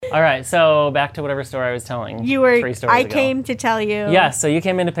All right, so back to whatever story I was telling. 3 stories I ago. came to tell you. Yeah, so you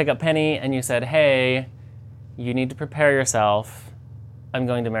came in to pick up Penny, and you said, hey, you need to prepare yourself. I'm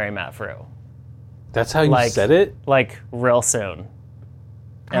going to marry Matt Frew. That's how you said it? Like, real soon.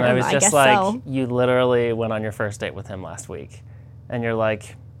 And I was just guess like, so. you literally went on your first date with him last week. And you're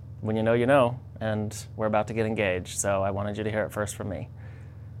like, when you know, you know. And we're about to get engaged, so I wanted you to hear it first from me.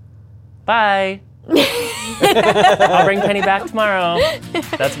 Bye. I'll bring Penny back tomorrow.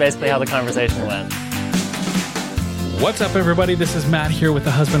 That's basically how the conversation went. What's up, everybody? This is Matt here with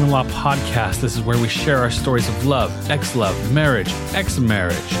the Husband-in-Law Podcast. This is where we share our stories of love, ex-love, marriage,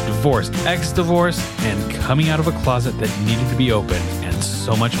 ex-marriage, divorce, ex-divorce, and coming out of a closet that needed to be opened, and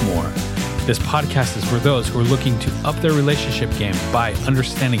so much more. This podcast is for those who are looking to up their relationship game by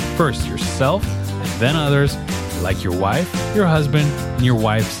understanding first yourself and then others, like your wife, your husband, and your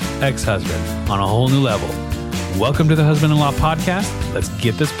wife's ex-husband on a whole new level. Welcome to the Husband-in-Law Podcast. Let's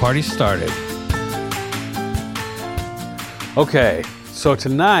get this party started. Okay, so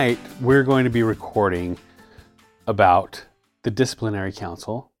tonight we're going to be recording about the disciplinary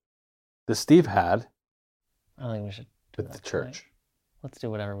council that Steve had I don't think we should do with that the church. tonight. Let's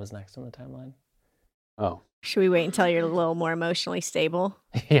do whatever was next on the timeline. Oh, Should we wait until you're a little more emotionally stable?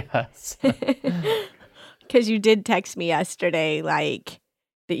 Yes. Because you did text me yesterday, like,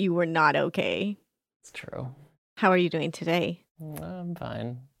 that you were not okay. It's true. How are you doing today? I'm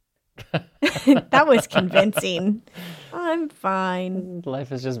fine. That was convincing. I'm fine.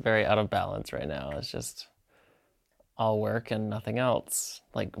 Life is just very out of balance right now. It's just all work and nothing else.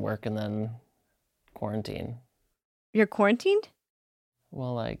 Like work and then quarantine. You're quarantined?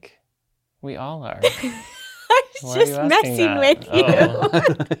 Well, like, we all are. I Why was are just you asking messing that? with you.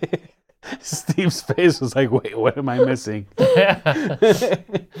 Oh. Steve's face was like, wait, what am I missing?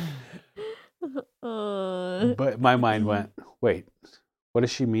 But my mind went, wait, what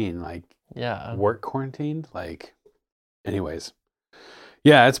does she mean? Like, Yeah. work quarantined? Like, anyways.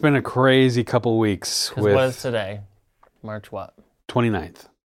 Yeah, it's been a crazy couple weeks 'Cause with what is today? March what? 29th,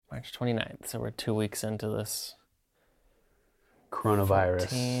 March 29th. So we're 2 weeks into this. coronavirus.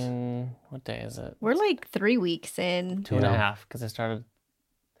 14, what day is it? We're like 3 weeks in. Two and a Yeah. half, because I started.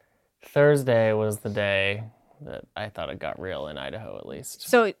 Thursday was the day that I thought it got real in Idaho, at least.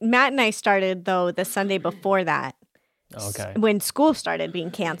 So Matt and I started, though, the Sunday before that. Okay. When school started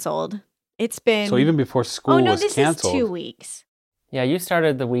being canceled. It's been... So even before school Oh, no, was this canceled. is 2 weeks. Yeah, you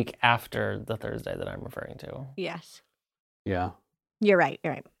started the week after the Thursday that I'm referring to. Yes. Yeah. You're right.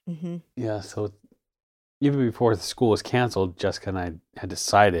 You're right. Mm-hmm. Yeah, so even before the school was canceled, Jessica and I had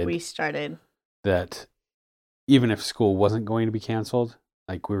decided We started. that even if school wasn't going to be canceled,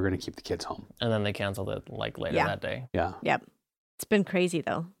 like, we were going to keep the kids home. And then they canceled it like later Yeah. that day. Yeah. Yep. It's been crazy,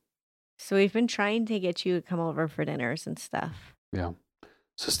 though. So we've been trying to get you to come over for dinners and stuff. Yeah.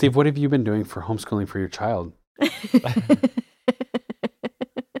 So, Steve, what have you been doing for homeschooling for your child?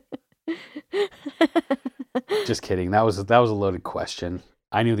 Just kidding. That was a loaded question.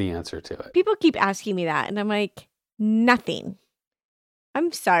 I knew the answer to it. People keep asking me that, and I'm like, nothing.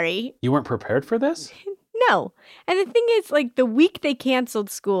 I'm sorry. You weren't prepared for this? No. And the thing is, like, the week they canceled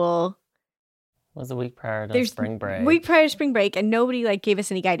school, Was the week prior to there's spring break. week prior to spring break, and nobody like gave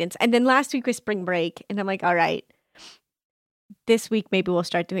us any guidance. And then last week was spring break, and I'm like, all right, this week maybe we'll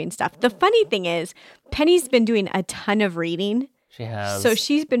start doing stuff. The funny thing is, Penny's been doing a ton of reading. She has. So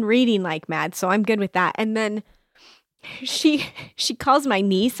she's been reading like mad, so I'm good with that. And then she calls my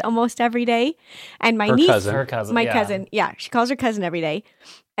niece almost every day, and my Her niece, cousin. her cousin. my yeah. cousin, yeah, she calls her cousin every day,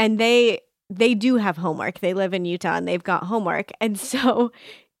 and they do have homework. They live in Utah, and they've got homework, and so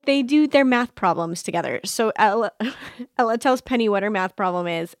they do their math problems together. So Ella tells Penny what her math problem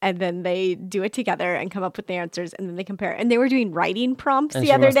is, and then they do it together and come up with the answers, and then they compare. And they were doing writing prompts And the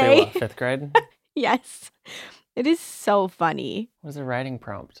she other must be, day. what, 5th grade? Yes, it is so funny. What was a writing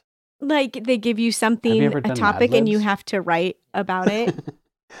prompt? Like, they give you Have something, you ever a done topic, Mad and you Libs? have to write about it.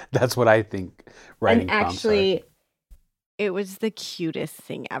 That's what I think writing And prompts actually, it was the cutest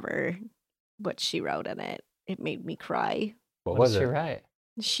thing ever, what she wrote in it. It made me cry. are. What What was did she it? write?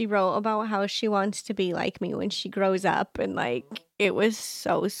 She wrote about how she wants to be like me when she grows up, and like, it was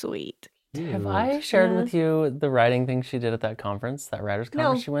so sweet. Have Cute. I shared Yeah. with you the writing thing she did at that conference, that writer's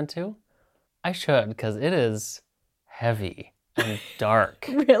conference No. she went to? I should, because it is heavy and dark.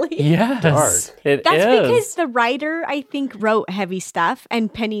 Really? Yes. Dark. It That's is. because the writer, I think, wrote heavy stuff,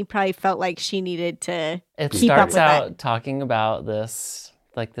 and Penny probably felt like she needed to. It keep up starts with out talking about this,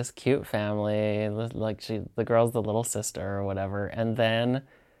 like this cute family, like the girl's the little sister or whatever, and then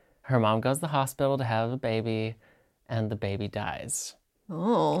her mom goes to the hospital to have a baby, and the baby dies.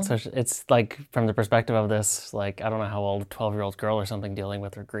 Oh. So it's like from the perspective of this, like, I don't know how old, 12-year-old girl or something dealing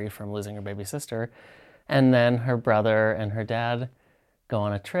with her grief from losing her baby sister. And then her brother and her dad go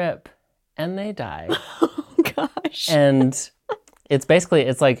on a trip and they die. Oh, gosh. And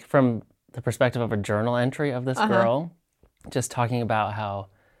it's like from the perspective of a journal entry of this girl, just talking about how,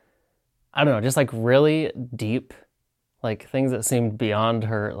 I don't know, just like really deep, like things that seemed beyond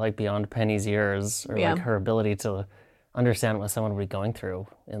her, like beyond Penny's years, or like her ability to understand what someone would be going through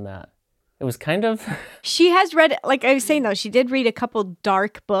in that. It was kind of... She has read, like I was saying though, she did read a couple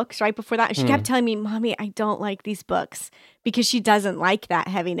dark books right before that. And she kept telling me, Mommy, I don't like these books, because she doesn't like that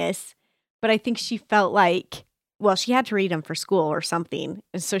heaviness. But I think she felt like, well, she had to read them for school or something.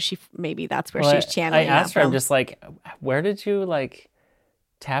 And so maybe that's where she's channeling I asked that her, from. I'm just like, where did you like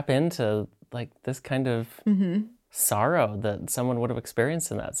tap into like this kind of sorrow that someone would have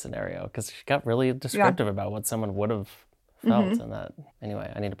experienced in that scenario? Because she got really descriptive about what someone would have felt in that.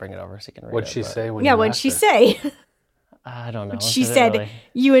 Anyway, I need to bring it over so you can read What'd it. she say when Yeah, you what'd asked she her? say? I don't know. She Did it said, really-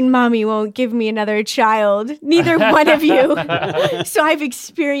 you and Mommy won't give me another child. Neither one of you. So I've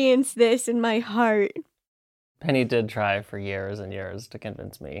experienced this in my heart. Penny did try for years and years to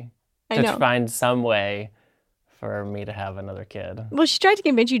convince me I to know. find some way for me to have another kid. Well, she tried to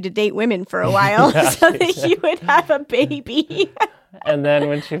convince you to date women for a while Yeah, so she that did. you would have a baby. And then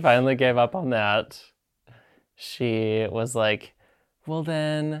when she finally gave up on that, she was like, well,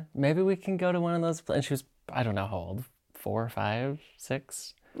 then maybe we can go to one of those. And she was, I don't know how old, 4, 5,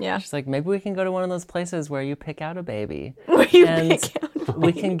 6. Yeah. She's like, maybe we can go to one of those places where you pick out a baby. Where you And pick out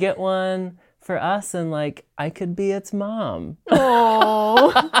we can get one for us, and like, I could be its mom.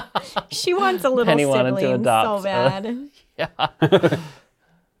 Oh, she wants a little Penny wanted to sibling adopt. so bad. Yeah.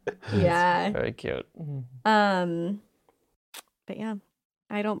 Yeah. Very cute. But yeah,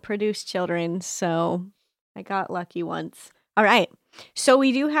 I don't produce children, so I got lucky once. All right. So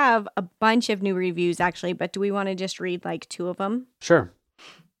we do have a bunch of new reviews actually, but do we want to just read like 2 of them? Sure.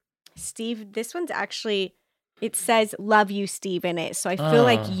 Steve, this one's actually, it says "Love you, Steve" in it, so I feel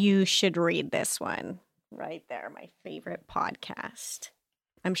like you should read this one. Right there, my favorite podcast.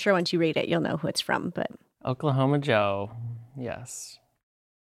 I'm sure once you read it, you'll know who it's from, but Oklahoma Joe. Yes.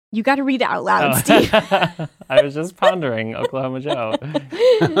 you got to read it out loud, Oh. Steve. I was just pondering Oklahoma Joe.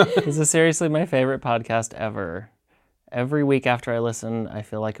 This is seriously my favorite podcast ever. Every week after I listen, I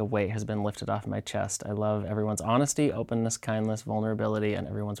feel like a weight has been lifted off my chest. I love everyone's honesty, openness, kindness, vulnerability, and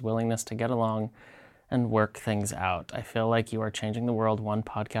everyone's willingness to get along and work things out. I feel like you are changing the world one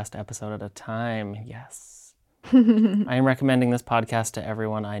podcast episode at a time. Yes. I am recommending this podcast to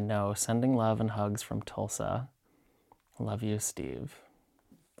everyone I know. Sending love and hugs from Tulsa. Love you, Steve.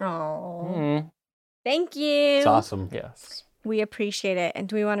 Oh, thank you. It's awesome. Yes. We appreciate it. And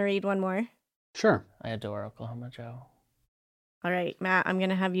do we want to read one more? Sure. I adore Oklahoma Joe. All right, Matt, I'm going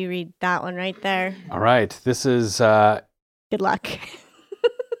to have you read that one right there. All right. This is, Good luck.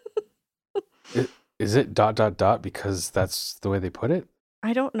 is it ... because that's the way they put it?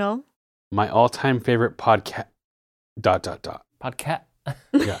 I don't know. My all-time favorite podcast ... Podcast.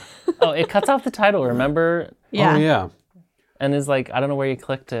 Yeah. Oh, it cuts off the title, remember? Yeah. Oh, yeah. And is like, I don't know where you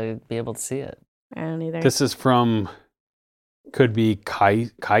click to be able to see it. I don't either. This is from, could be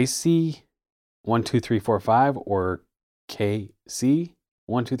Kaisi 1 2 3 4 5 or KC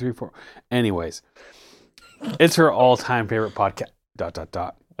 1 2 3 4. Anyways, it's her all-time favorite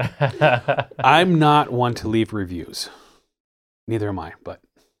podcast ... I'm not one to leave reviews. Neither am I, but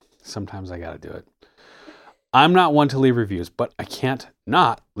sometimes I got to do it. I'm not one to leave reviews, but I can't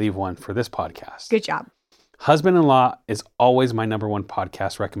not leave one for this podcast. Good job. Husband-in-Law is always my number one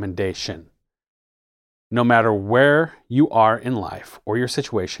podcast recommendation. No matter where you are in life or your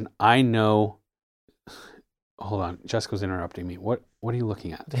situation, I know... Hold on. Jessica's interrupting me. What are you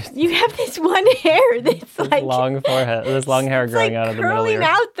looking at? You have this one hair that's This like long forehead, this long hair it's growing like out of the middle curling ear.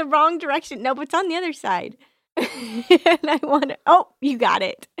 out the wrong direction. No, but it's on the other side. And I want to. Oh, you got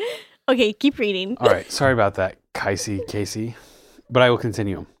it. Okay, keep reading. All right. Sorry about that, Casey. But I will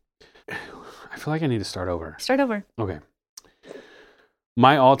continue. I feel like I need to start over. Start over. Okay.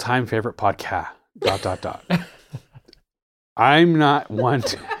 My all-time favorite podcast... I'm not one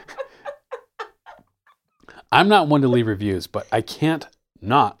to leave reviews, but I can't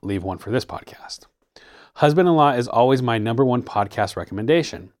not leave one for this podcast. Husband-in-Law is always my number one podcast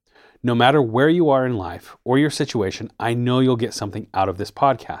recommendation. No matter where you are in life or your situation, I know you'll get something out of this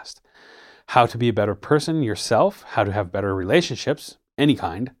podcast. How to be a better person yourself, how to have better relationships, any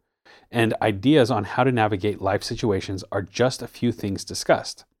kind, and ideas on how to navigate life situations are just a few things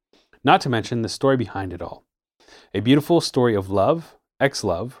discussed. Not to mention the story behind it all. A beautiful story of love,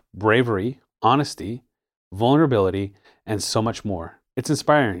 ex-love, bravery, honesty, vulnerability, and so much more. It's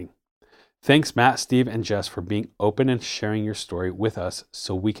inspiring. Thanks, Matt, Steve, and Jess, for being open and sharing your story with us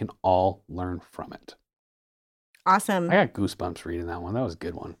so we can all learn from it. Awesome. I got goosebumps reading that one. That was a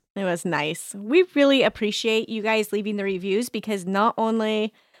good one. It was nice. We really appreciate you guys leaving the reviews because not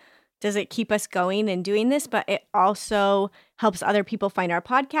only does it keep us going and doing this, but it also helps other people find our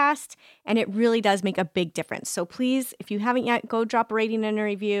podcast, and it really does make a big difference. So please, if you haven't yet, go drop a rating and a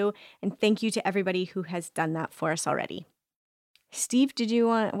review, and thank you to everybody who has done that for us already. Steve,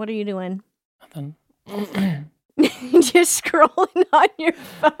 what are you doing? Nothing. Just scrolling on your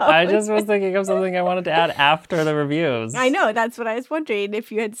phone. I just was thinking of something I wanted to add after the reviews. I know, that's what I was wondering,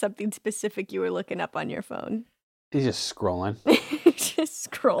 if you had something specific you were looking up on your phone. He's just scrolling. Just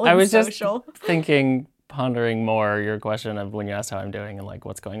scrolling I was social. just thinking, pondering more your question of when you asked how I'm doing and like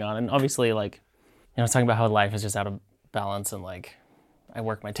what's going on. And obviously, like, I was talking about how life is just out of balance and like I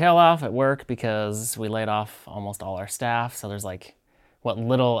work my tail off at work because we laid off almost all our staff. So there's like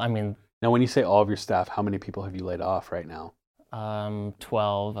Now, when you say all of your staff, how many people have you laid off right now?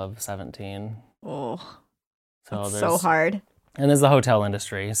 12 of 17. Oh, So that's so hard. And there's the hotel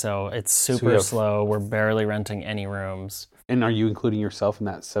industry, so it's super have- slow. We're barely renting any rooms. And are you including yourself in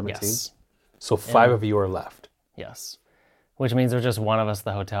that 17? Yes. So 5 of you are left. Yes. Which means there's just one of us at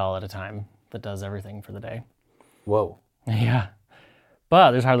the hotel at a time that does everything for the day. Whoa. Yeah.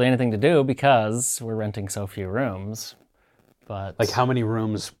 But there's hardly anything to do because we're renting so few rooms. But Like how many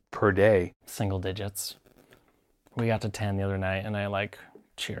rooms per day? single digits. We got to 10 the other night and I like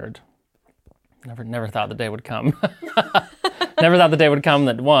cheered. Never thought the day would come. Never thought the day would come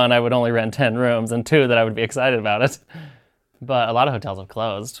that 1, I would only rent 10 rooms, and 2, that I would be excited about it. But a lot of hotels have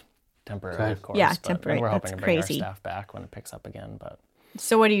closed. Temporarily, Okay. of course. Yeah, but temporary. We're hoping That's to bring crazy. our staff back when it picks up again. But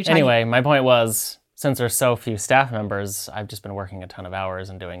So what are you trying anyway, my point was, since there's so few staff members, I've just been working a ton of hours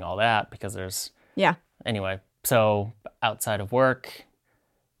and doing all that because there's Yeah. anyway. So outside of work,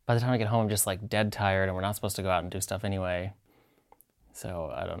 by the time I get home, I'm just like dead tired, and we're not supposed to go out and do stuff anyway.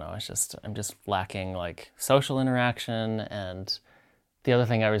 So I don't know. I'm just lacking like social interaction, and the other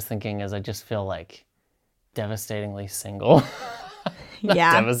thing I was thinking is I just feel like devastatingly single. Not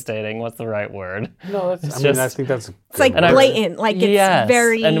Yeah. devastating. What's the right word? No, that's, It's I mean, I just- think that's It's like And I- blatant. Like it's Yes.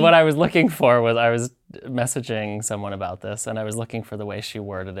 very. And what I was looking for was I was messaging someone about this, and I was looking for the way she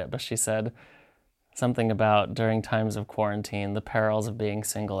worded it, but she said something about during times of quarantine, the perils of being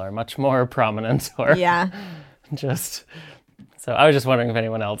single are much more prominent, or Yeah. just. So I was just wondering if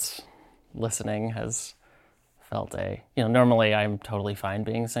anyone else listening has felt normally I'm totally fine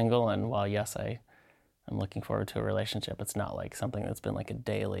being single, and while yes, I'm looking forward to a relationship, it's not like something that's been like a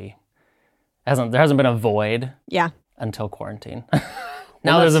daily. There hasn't been a void Yeah. until quarantine.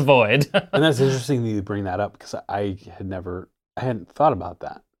 Now there's a void. And that's interesting that you bring that up because I hadn't thought about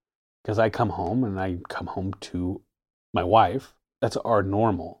that. Because I come home and I come home to my wife. That's our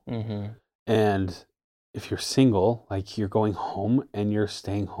normal. Mm-hmm. And if you're single, like you're going home and you're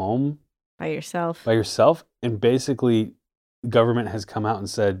staying home By yourself. by yourself. And basically, the government has come out and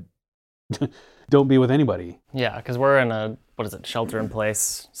said, don't be with anybody. Yeah, because we're in a,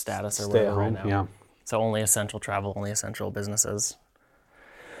 shelter-in-place status or Stay at whatever home. right now. Yeah. So only essential travel, only essential businesses.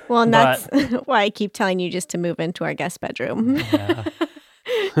 Well, and But- that's why I keep telling you just to move into our guest bedroom. Yeah.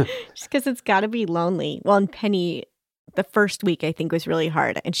 Just because it's got to be lonely. Well, and Penny, the first week I think was really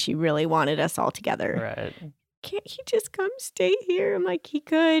hard, and she really wanted us all together. Right. Can't he just come stay here? I'm like, he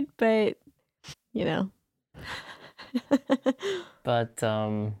could, but you know. But,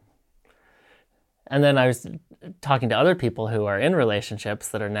 and then I was talking to other people who are in relationships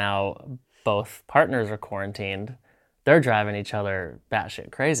that are now both partners are quarantined. They're driving each other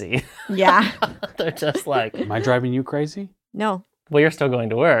batshit crazy. Yeah. They're just like, Am I driving you crazy? No. well, you're still going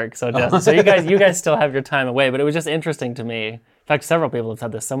to work, so you guys still have your time away. But it was just interesting to me. In fact, several people have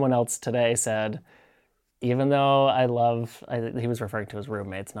said this. Someone else today said, even though he was referring to his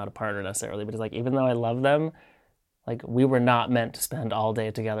roommates, not a partner necessarily, but he's like, even though I love them, like we were not meant to spend all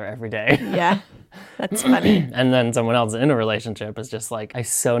day together every day. Yeah. That's funny. And then someone else in a relationship is just like, I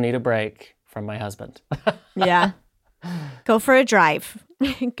so need a break from my husband. Yeah. Go for a drive.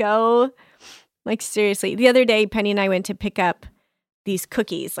 Go, like, seriously. The other day, Penny and I went to pick up these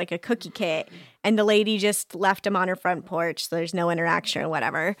cookies, like a cookie kit, and the lady just left them on her front porch, so there's no interaction or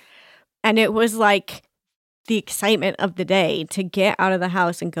whatever. And it was like the excitement of the day to get out of the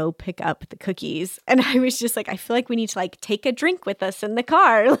house and go pick up the cookies. And I was just like, I feel like we need to like take a drink with us in the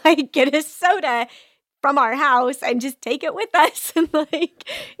car, like get a soda from our house and just take it with us. And like,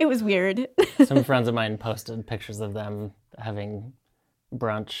 it was weird. Some friends of mine posted pictures of them having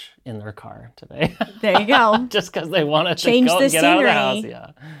brunch in their car today. There you go. Just because they wanted Change to go the and get out of the house. scenery.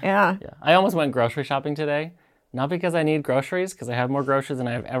 Yeah. Yeah. Yeah. I almost went grocery shopping today, Not because I need groceries, because I have more groceries than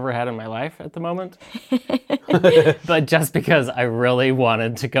I've ever had in my life at the moment, but just because I really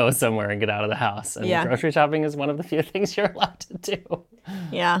wanted to go somewhere and get out of the house. And Yeah. grocery shopping is one of the few things you're allowed to do.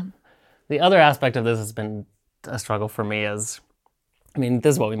 Yeah. The other aspect of this has been a struggle for me is,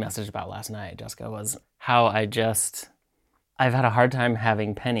 this is what we messaged about last night, Jessica, was how I've had a hard time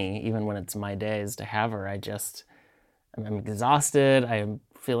having Penny, even when it's my days to have her. I'm exhausted. I am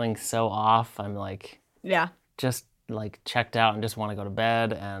feeling so off. I'm like, Yeah. just like checked out and just want to go to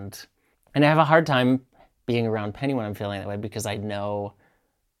bed. And I have a hard time being around Penny when I'm feeling that way, because I know,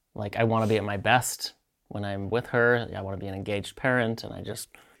 like, I want to be at my best when I'm with her. I want to be an engaged parent, and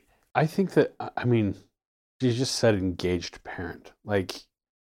I think that, you just said engaged parent. Like,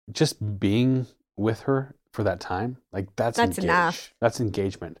 just being with her for that time, like, that's engaged. enough. That's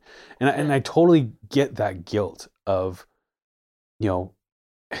engagement. And I totally get that guilt of,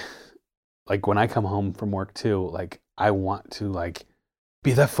 like, when I come home from work too, like, I want to, like,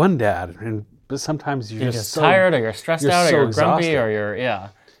 be that fun dad. But sometimes you're just so tired, or you're stressed out, so or you're grumpy, exhausted. or you're, yeah.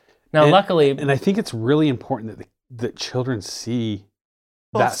 Now, luckily... And I think it's really important that children see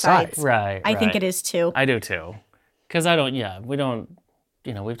Both that sides. side. Right. I think it is too. I do too. Because we don't,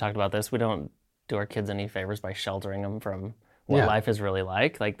 we've talked about this, we don't do our kids any favors by sheltering them from what life is really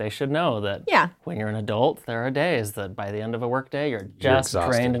like. Like, they should know that when you're an adult, there are days that by the end of a work day, you're just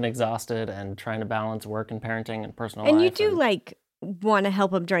drained and exhausted and trying to balance work and parenting and personal life. And you do want to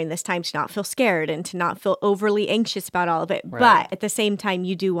help them during this time to not feel scared and to not feel overly anxious about all of it. Right. But at the same time,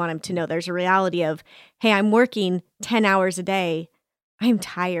 you do want them to know there's a reality of, hey, I'm working 10 hours a day. I'm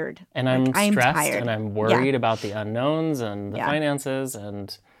tired. And I'm stressed, tired. and I'm worried about the unknowns and the finances,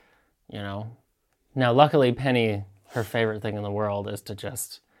 and, Now, luckily, Penny, her favorite thing in the world is to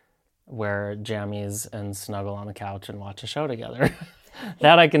just wear jammies and snuggle on the couch and watch a show together.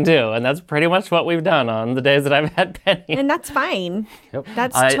 That I can do, and that's pretty much what we've done on the days that I've had Penny. And that's fine. Yep.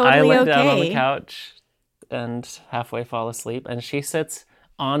 That's I totally lay okay. down on the couch and halfway fall asleep, and she sits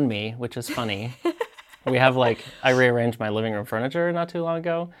on me, which is funny. We have, I rearranged my living room furniture not too long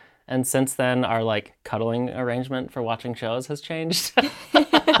ago, and since then our cuddling arrangement for watching shows has changed.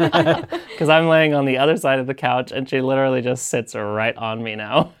 Because I'm laying on the other side of the couch, and she literally just sits right on me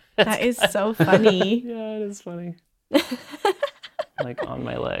now. That is so funny. Yeah, it is funny. On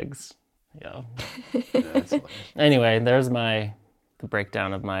my legs. Yeah. That's hilarious. Anyway, there's the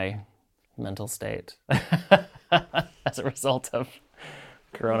breakdown of my mental state as a result of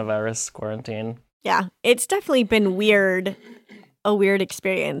coronavirus quarantine. Yeah, it's definitely been a weird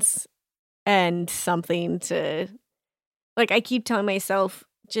experience, and something to, I keep telling myself,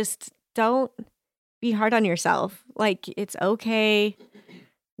 just don't be hard on yourself. It's okay.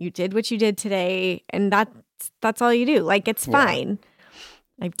 You did what you did today, and that's all you do. It's fine.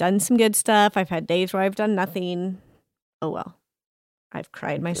 I've done some good stuff. I've had days where I've done nothing. Oh, well. I've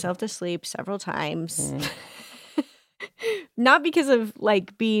cried myself to sleep several times. Not because of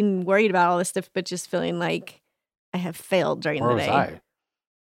being worried about all this stuff, but just feeling like I have failed during Where the was day. I?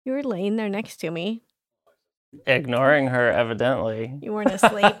 You were laying there next to me. Ignoring her, evidently. You weren't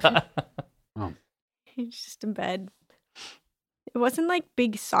asleep. Oh. You're just in bed. It wasn't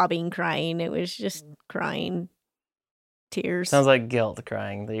big sobbing crying. It was just crying. Tears. Sounds like guilt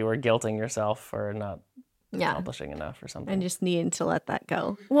crying, that you were guilting yourself for not Yeah. accomplishing enough or something. And just needing to let that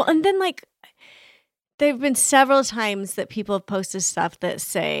go. Well, and then there have been several times that people have posted stuff that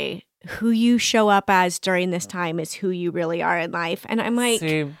say who you show up as during this time is who you really are in life. And I'm like,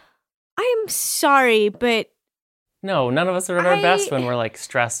 See, I'm sorry, but no, none of us are at our best when we're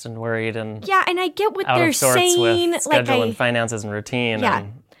stressed and worried and yeah, and I get what out they're of sorts saying. with schedule and finances and routine. Yeah.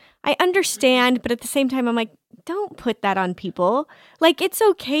 And I understand, but at the same time, I'm like, don't put that on people. It's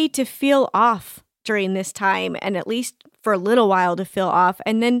okay to feel off during this time, and at least for a little while to feel off,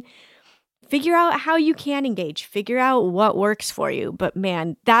 and then figure out how you can engage, figure out what works for you. But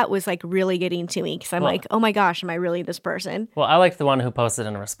man, that was really getting to me, because I'm oh my gosh, am I really this person? Well, I liked the one who posted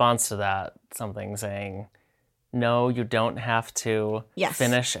in response to that something saying, no, you don't have to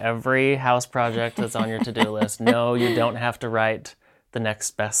finish every house project that's on your to-do list. No, you don't have to write the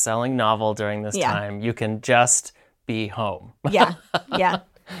next best-selling novel during this time. You can just be home. Yeah.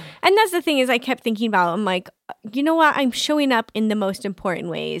 And that's the thing is I kept thinking about, I'm like, you know what? I'm showing up in the most important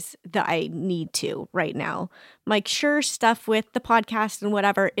ways that I need to right now. I'm sure, stuff with the podcast and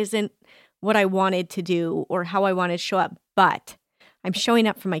whatever isn't what I wanted to do or how I wanted to show up, but I'm showing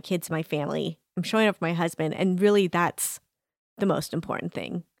up for my kids, my family. I'm showing up for my husband. And really, that's the most important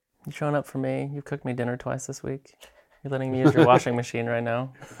thing. You showing up for me? You cooked me dinner twice this week. You're letting me use your washing machine right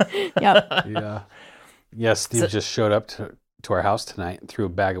now. Yep. Yeah. Yes, Steve just showed up to our house tonight and threw a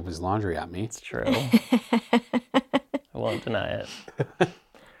bag of his laundry at me. It's true. I won't deny it.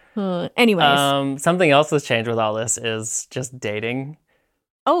 Anyways. Something else that's changed with all this is just dating.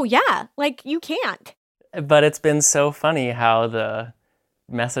 Oh, yeah. Like, you can't. But it's been so funny how the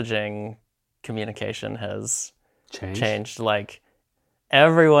messaging communication has changed. Like,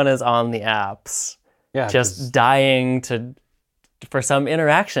 everyone is on the apps, Yeah, just dying for some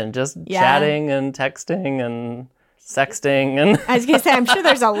interaction, just chatting and texting and sexting. And I was going to say, I'm sure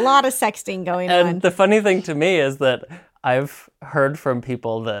there's a lot of sexting going on. and the funny thing to me is that I've heard from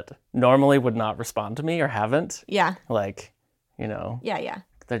people that normally would not respond to me or haven't. Yeah. Like, you know, Yeah.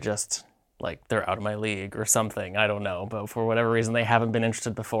 they're just like, they're out of my league or something. I don't know. But for whatever reason, they haven't been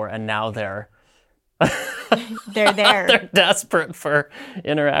interested before. And now they're They're there. they're desperate for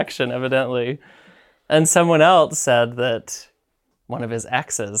interaction, evidently. And someone else said that one of his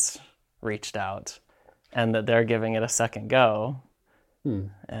exes reached out and that they're giving it a second go.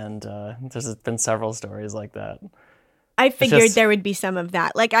 And there's been several stories like that. I figured there would be some of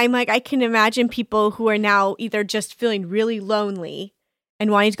that. Like, I can imagine people who are now either just feeling really lonely and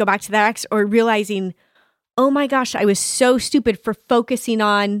wanting to go back to their ex, or realizing, oh my gosh, I was so stupid for focusing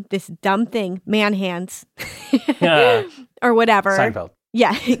on this dumb thing, man hands, or whatever. Seinfeld.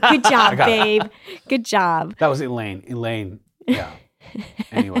 Yeah, good job, got it. babe. Good job. That was Elaine. Yeah.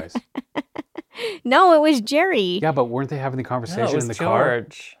 Anyways. No, it was Jerry. Yeah, but weren't they having the No, conversation it was in the car?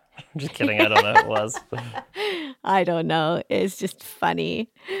 George. I'm just kidding. I don't know who it was. I don't know. It's just funny.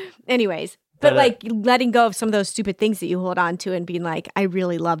 Anyways, but But, like letting go of some of those stupid things that you hold on to and being like, I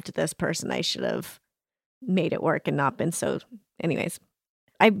really loved this person. I should have made it work and not been so. Anyways,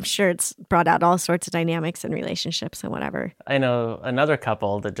 I'm sure it's brought out all sorts of dynamics in relationships and whatever. I know another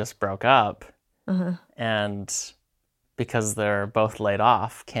couple that just broke up Uh-huh. and because they're both laid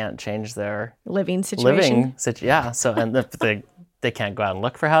off, can't change their Living situation. So, and if they can't go out and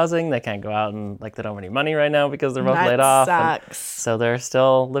look for housing. They can't go out and, like, they don't have any money right now because they're both That laid off. And sucks. so they're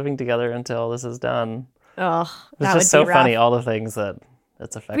still living together until this is done. Oh, It's that would just so be rough. funny, all the things that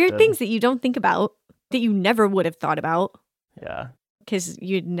it's affected. Weird things that you don't think about, that you never would have thought about, Yeah. because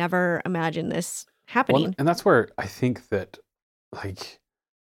you'd never imagine this Well, happening. and that's where I think that, like,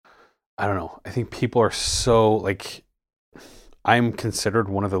 I don't know. I think people are so, like, I'm considered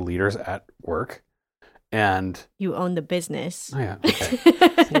one of the leaders at work. And You own the business. oh yeah, okay.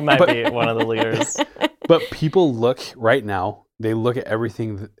 You might But- be one of the leaders. But people look right now, they look at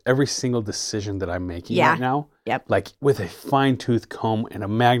everything, every single decision that I'm making Yeah. right now, Yep. like with a fine tooth comb and a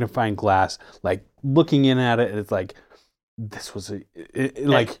magnifying glass, like looking in at it. It's like, this was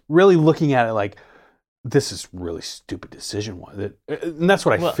like really looking at it like, this is really stupid decision. And that's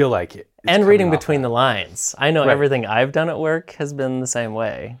what I Well, feel like it's And coming reading off between at. the lines. I know Right. everything I've done at work has been the same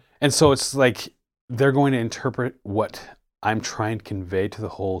way. And so it's like they're going to interpret what I'm trying to convey to the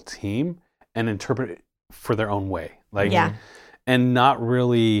whole team and interpret it for their own way. Like, Yeah. and not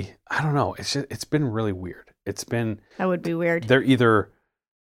really, I don't know. It's been really weird. It's been, That would be weird. they're either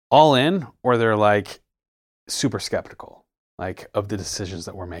all in or they're like super skeptical, like of the decisions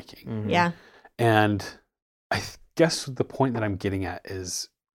that we're making. Mhm. Yeah. And I guess the point that I'm getting at is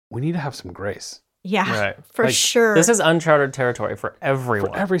we need to have some grace Yeah. Right. For Like, sure. This is uncharted territory for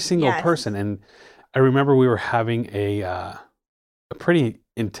everyone. for every single Yes. person. And I remember we were having a pretty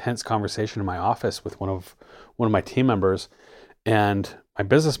intense conversation in my office with one of my team members, and my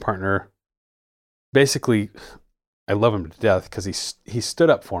business partner. Basically, I love him to death because he stood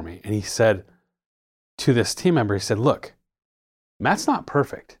up for me and he said to this team member, he said, "Look, Matt's not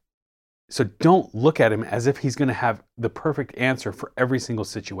perfect, so don't look at him as if he's going to have the perfect answer for every single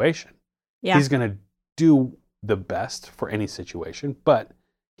situation. Yeah. He's going to do the best for any situation, but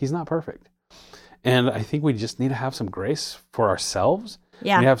he's not perfect." And I think we just need to have some grace for ourselves.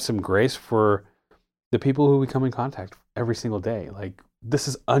 Yeah. We have some grace for the people who we come in contact every single day. Like, this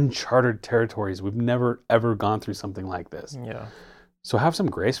is uncharted territories. We've never, ever gone through something like this. Yeah. So have some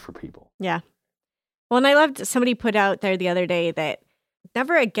grace for people. Yeah. Well, and I loved somebody put out there the other day that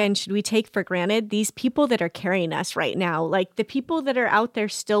never again should we take for granted these people that are carrying us right now. Like the people that are out there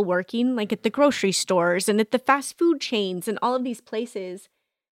still working, like at the grocery stores and at the fast food chains and all of these places,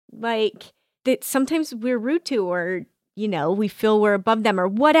 like that sometimes we're rude to, or, you know, we feel we're above them or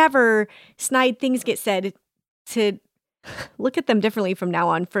whatever snide things get said, to look at them differently from now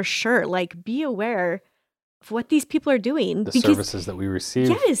on for sure. Like be aware of what these people are doing. The services that we receive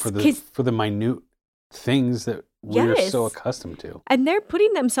Yes, for 'cause- the minute things that we're Yes. so accustomed to. And they're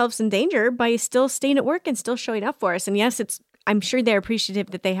putting themselves in danger by still staying at work and still showing up for us. And yes, I'm sure they're appreciative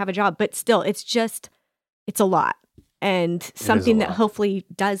that they have a job, but still, it's a lot. And something that lot. hopefully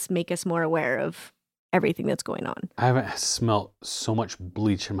does make us more aware of everything that's going on. I haven't smelt so much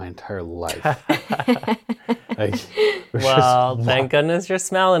bleach in my entire life. Like, there's Well, just thank goodness you're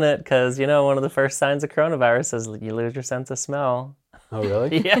smelling it, because one of the first signs of coronavirus is you lose your sense of smell. Oh,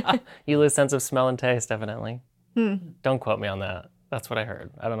 really? Yeah, you lose sense of smell and taste, definitely. Hmm. Don't quote me on that. That's what I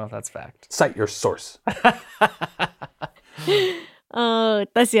heard. I don't know if that's fact. Cite your source. Oh,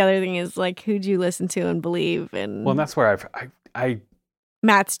 that's the other thing is like, who'd you listen to and believe? And Well, and that's where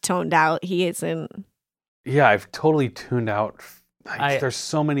Matt's toned out. He isn't. I've totally tuned out. I- There's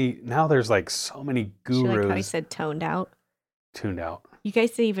so many, now there's like so many She like how I gurus said toned out. tuned out. You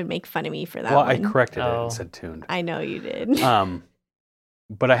guys didn't even make fun of me for that Well, one. I corrected it Oh. and said tuned. I know you did.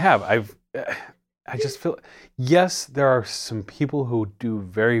 But I just feel, yes, there are some people who do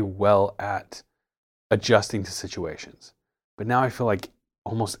very well at adjusting to situations. But now I feel like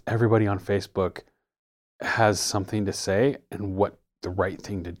almost everybody on Facebook has something to say and what the right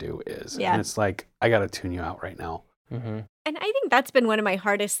thing to do is. Yeah. And it's like, I got to tune you out right now. Mm-hmm. And I think that's been one of my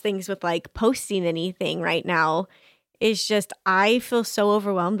hardest things with like posting anything right now is just I feel so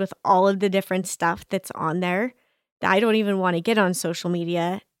overwhelmed with all of the different stuff that's on there that I don't even want to get on social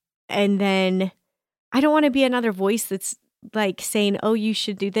media. And then I don't want to be another voice that's like saying, oh, you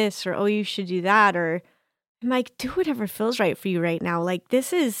should do this or oh, you should do that. Or I'm like, do whatever feels right for you right now. Like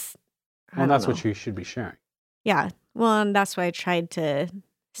this is. Well, that's what you should be sharing. Yeah. Well, and that's what I tried to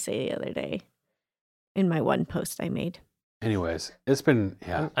say the other day in my one post I made. Anyways, it's been,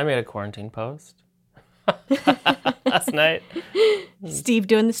 yeah. I made a quarantine post last night. Steve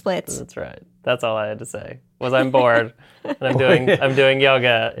doing the splits. That's right. That's all I had to say. Was I'm bored and I'm doing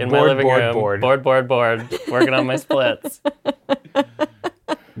yoga in my Bored, living bored, room. Bored, working on my splits.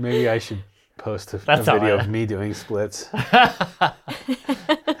 Maybe I should post a That's all video I- of me doing splits. I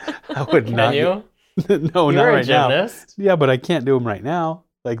would not. Can you? No, not You're a right now. gymnast. Yeah, but I can't do them right now.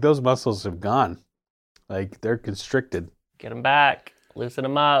 Like those muscles have gone. Like they're constricted. Get them back. Loosen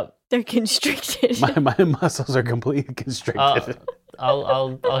them up. They're constricted. My muscles are completely constricted.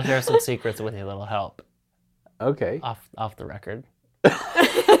 I'll share some secrets with you that'll help Okay. off the record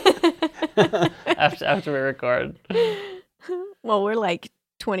after we record. Well, we're like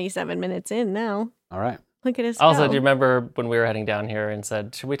 27 minutes in now. All right. Look at us Also, go. do you remember when we were heading down here and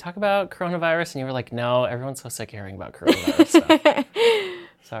said, should we talk about coronavirus? And you were like, no, everyone's so sick of hearing about coronavirus stuff.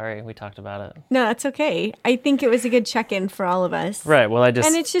 Sorry, we talked about it. No, that's okay. I think it was a good check-in for all of us. Right. Well, And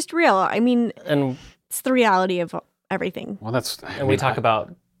it's just real. I mean, and it's the reality of everything. Well, that's. we talk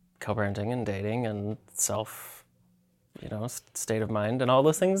about co-parenting and dating and self, state of mind, and all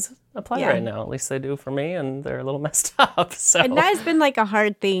those things apply Yeah. right now. At least they do for me, and they're a little messed up. So And that has been like a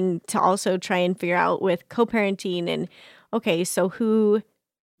hard thing to also try and figure out with co-parenting and okay, so who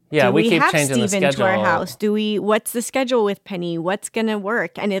yeah, do we keep have changing the Steve schedule. into our house? What's the schedule with Penny? What's gonna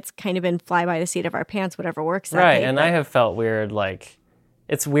work? And it's kind of been fly by the seat of our pants, whatever works. That Right, day, and but- I have felt weird, like,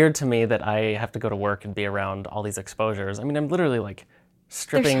 it's weird to me that I have to go to work and be around all these exposures. I mean, I'm literally, like,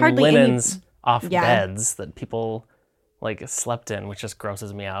 stripping hardly any- linens off Yeah. beds that people, like, slept in, which just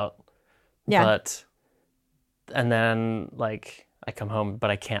grosses me out. Yeah. And then, like, I come home, but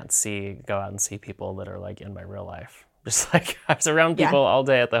I can't go out and see people that are, like, in my real life. Just, like, I was around Yeah. people all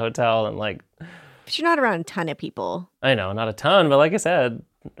day at the hotel, and, like, But you're not around a ton of people. I know, not a ton, but like I said,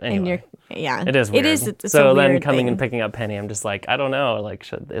 And anyway. yeah. It is weird. It's so a then weird coming thing. and picking up Penny, I'm just like, I don't know. Like,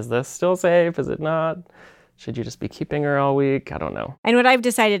 is this still safe? Is it not? Should you just be keeping her all week? I don't know. And what I've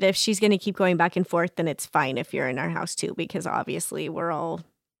decided, if she's going to keep going back and forth, then it's fine if you're in our house too, because obviously we're all.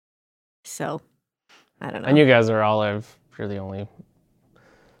 So, I don't know. And you guys are Olive. You're the only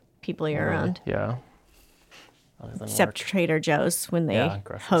people you're around, Yeah. Other than except work. Trader Joe's when they Yeah,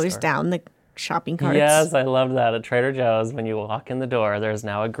 grocery hose store. down the shopping carts. Yes, I love that. At Trader Joe's, when you walk in the door, there's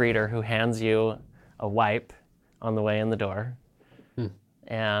now a greeter who hands you a wipe on the way in the door.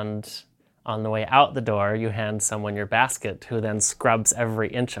 And on the way out the door, you hand someone your basket who then scrubs every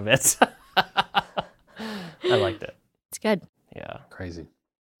inch of it. I liked it. It's good. Yeah. Crazy.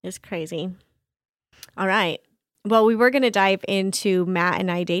 It's crazy. All right. Well, we were going to dive into Matt and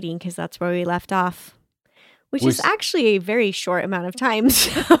I dating because that's where we left off, which is actually a very short amount of time.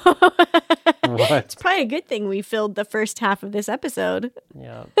 So What? it's probably a good thing we filled the first half of this episode.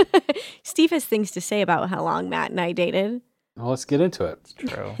 Yeah, Steve has things to say about how long Matt and I dated. Well, let's get into it. it's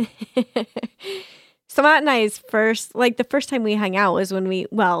true. So Matt and I's the first time we hung out was when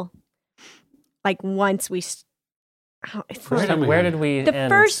once we. First time we Where hung- did we The end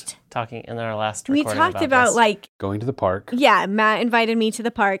first- talking in our last We recording talked about this? like Going to the park. yeah, Matt invited me to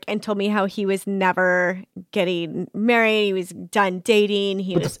the park and told me how he was never getting married. He was done dating.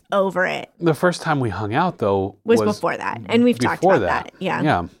 He was over it. The first time we hung out, though, Was before that, and we've talked before about that. Yeah.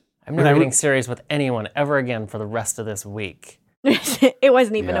 Yeah. I'm never getting serious with anyone ever again for the rest of this week. It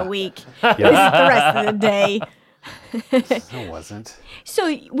wasn't even Yeah. a week. This is the rest of the day. It wasn't. So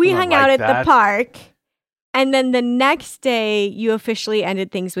we Not hung out like at that. the park, and then the next day you officially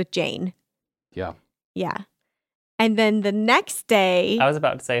ended things with Jane. Yeah. Yeah. And then the next day, I was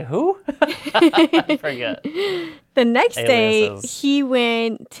about to say, who? I forget. the next day Aliases. he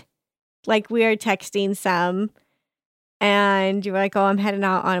went, like we were texting some, and you were like, oh, I'm heading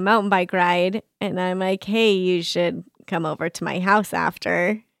out on a mountain bike ride. And I'm like, hey, you should come over to my house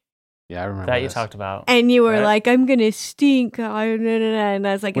after. Yeah, I remember That you this. talked about. And you were Right. like, I'm going to stink. And I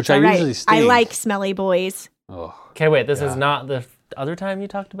was like, Which it's I all right. usually I stink. like smelly boys. Oh, Okay, wait, this Yeah. is not the other time you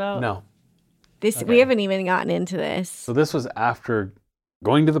talked about? no. We Okay. haven't even gotten into this. So this was after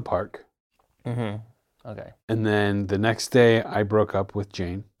going to the park. Mm-hmm. Okay. And then the next day, I broke up with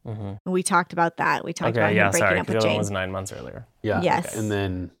Jane. Mm-hmm. We talked about that. We talked about Okay, him yeah, breaking sorry. up 'cause with the other Jane. one was 9 months earlier. Yeah. Yes. And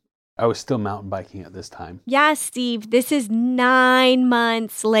then I was still mountain biking at this time. Yeah, Steve, this is 9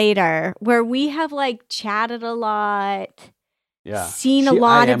 months later where we have like chatted a lot, Yeah. seen a She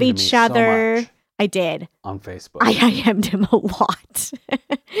lot of IM'd me each so other. much I did. on Facebook. I IM'd him a lot.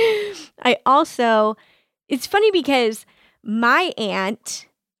 I also, it's funny because my aunt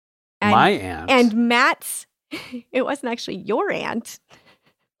and, My aunt. and Matt's, it wasn't actually your aunt.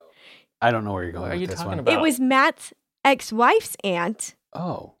 I don't know where you're going What are with you this talking one. about? It was Matt's ex-wife's aunt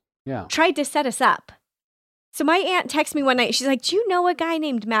Oh, yeah. tried to set us up. So my aunt texted me one night. She's like, do you know a guy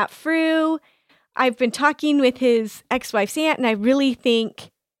named Matt Frew? I've been talking with his ex-wife's aunt, and I really think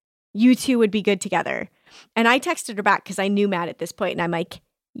you two would be good together. And I texted her back because I knew Matt at this point, and I'm like,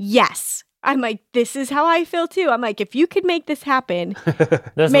 yes. I'm like, this is how I feel too. I'm like, if you could make this happen,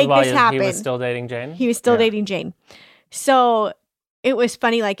 This Make was while this he happen. was still dating Jane? he was still Yeah. dating Jane. So it was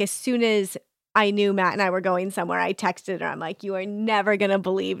funny. Like, as soon as I knew Matt and I were going somewhere, I texted her. I'm like, you are never going to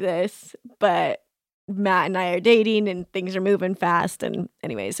believe this, but Matt and I are dating and things are moving fast. And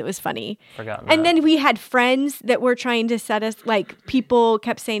anyways, it was funny. Forgotten And that. then we had friends that were trying to set us, like, people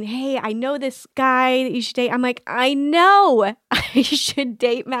kept saying, hey, I know this guy that you should date. I'm like, I know I should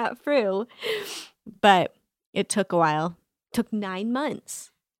date Matt Frew. But it took a while. It took 9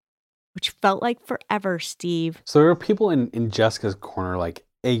 months, which felt like forever, Steve. So there were people in Jessica's corner, like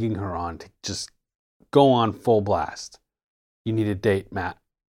egging her on to just go on full blast. You need to date Matt.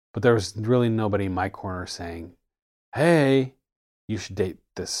 But there was really nobody in my corner saying, hey, you should date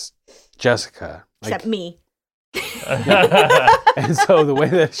this Jessica. Like, Except me. and so the way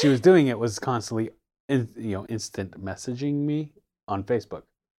that she was doing it was constantly, instant messaging me on Facebook.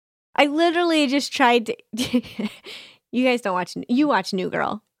 I literally just tried to. You guys don't watch. You watch New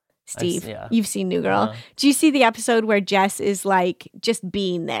Girl, Steve. yeah. You've seen New Girl. Uh, Do you see the episode where Jess is like just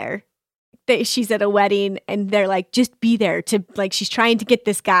being there? That she's at a wedding and they're like, just be there to like she's trying to get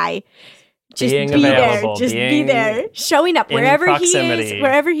this guy. Just Being be there. available, Just be being there. Showing up in wherever he proximity. is.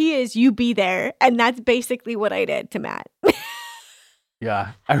 Wherever he is, you be there. And that's basically what I did to Matt.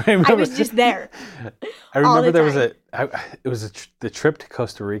 Yeah, I remember. I was just there. I all remember the there was time. it was the trip to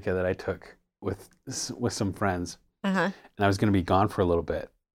Costa Rica that I took with some friends, Uh-huh. and I was going to be gone for a little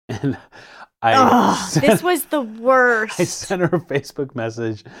bit, and I Ugh, this was the worst. I sent her a Facebook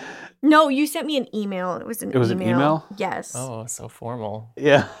message. No, you sent me an email. It was an an email? Yes. oh, so formal.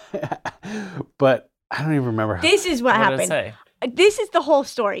 Yeah, but I don't even remember how. This is what What did it happened. say? This is the whole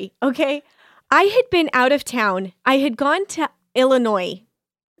story, okay? I had been out of town. I had gone to Illinois,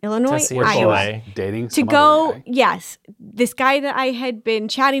 To see a Iowa, boy. dating to some go. other guy. Yes, this guy that I had been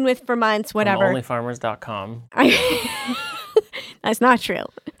chatting with for months, whatever. From onlyfarmers.com. That's not true.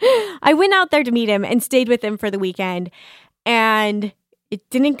 I went out there to meet him and stayed with him for the weekend, and it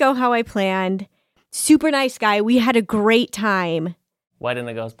didn't go how I planned. Super nice guy. We had a great time. Why didn't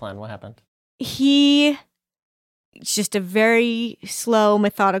it go as planned? What happened? He's just a very slow,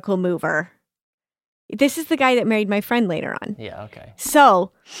 methodical mover. This is the guy that married my friend later on. Yeah, okay.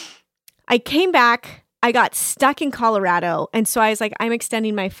 So I came back. I got stuck in Colorado, and so I was like, I'm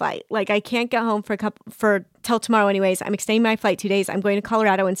extending my flight. Like, I can't get home for till tomorrow anyways. I'm extending my flight 2 days. I'm going to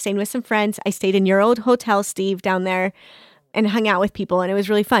Colorado and staying with some friends. I stayed in your old hotel, Steve, down there and hung out with people, and it was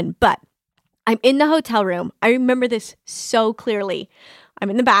really fun. But I'm in the hotel room. I remember this so clearly.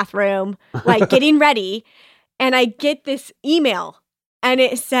 I'm in the bathroom, like getting ready, and I get this email, and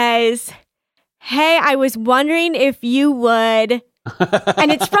it says, hey, I was wondering if you would,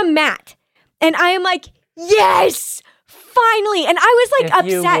 and it's from Matt. And I am like, yes, finally. And I was like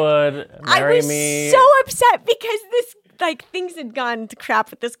If you upset. would I marry was me. so upset because this, like, things had gone to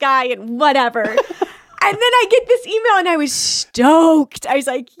crap with this guy and whatever. And then I get this email and I was stoked. I was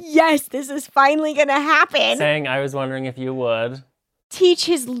like, yes, this is finally going to happen. Saying I was wondering if you would. teach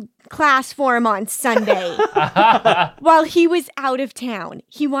his class for him on Sunday while he was out of town.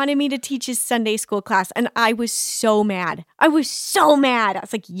 He wanted me to teach his Sunday school class, and I was so mad. I was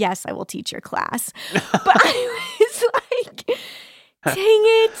like, yes, I will teach your class. But I was like, dang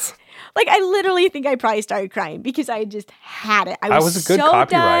it. Like, I literally think I probably started crying because I just had it. I was a good so copywriter.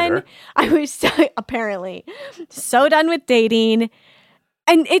 done. I was apparently so done with dating.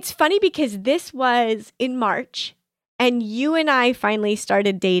 And it's funny because this was in March, and you and I finally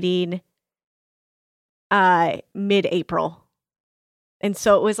started dating mid-April. And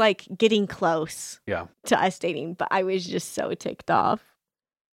so it was like getting close Yeah. to us dating, but I was just so ticked off.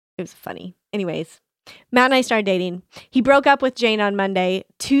 It was funny. Anyways, Matt and I started dating. He broke up with Jane on Monday.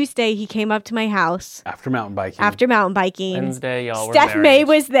 Tuesday, he came up to my house After mountain biking. after mountain biking. Wednesday, y'all were Steph married. May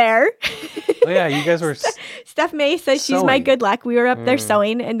was there. Oh, yeah, you guys were... Steph May says she's my Sewing. good luck. We were up there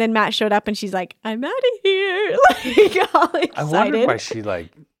sewing, and then Matt showed up, and she's like, "I'm out of here!" Like all excited. I wondered why she,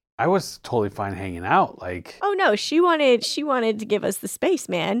 like... I was totally fine hanging out. Like... Oh no, she wanted to give us the space,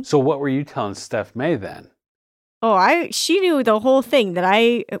 man. So what were you telling Steph May then? Oh, she knew the whole thing that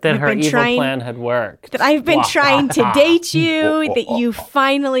That her evil plan had worked. that I've been trying to date you, that you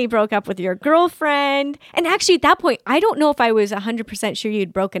finally broke up with your girlfriend. And actually, at that point, I don't know if I was 100% sure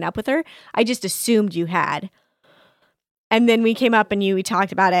you'd broken up with her. I just assumed you had. And then we came up and we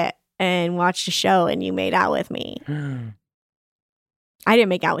talked about it and watched a show, and you made out with me. I didn't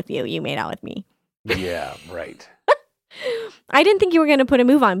make out with you. You made out with me. Yeah, right. I didn't think you were going to put a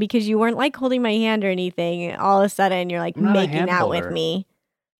move on because you weren't like holding my hand or anything. All of a sudden, you're like I'm not a making hand out holder. with me.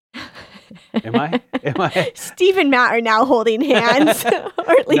 Am I? Steve and Matt are now holding hands,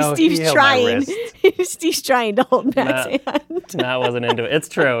 or at least No, he Steve's held my trying. wrist. Steve's trying to hold Matt's Matt. hand. Matt wasn't into it. It's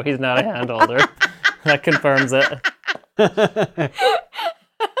true. He's not a hand holder. That confirms it.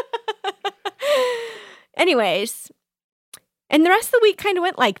 Anyways, and the rest of the week kind of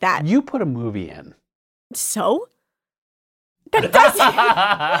went like that. You put a movie in. So that's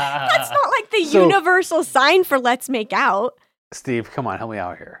not like the So- universal sign for let's make out. Steve, come on, help me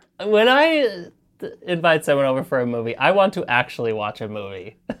out here. When I invite someone over for a movie, I want to actually watch a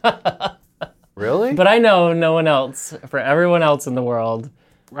movie. Really? But I know no one else, for everyone else in the world,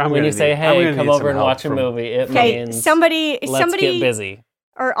 when you say, hey, come over and watch a movie, it Okay, means somebody, let's get busy.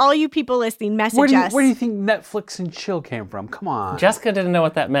 or all you people listening, message us. Where do you think Netflix and chill came from? Come on. Jessica didn't know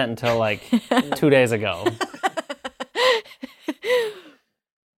what that meant until like 2 days ago.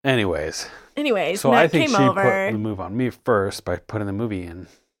 Anyways, so Matt I think came she over. put the move on me first by putting the movie in.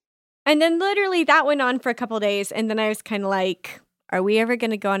 And then literally that went on for a couple days. And then I was kind of like, are we ever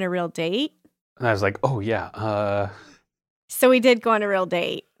going to go on a real date? And I was like, oh, yeah. So we did go on a real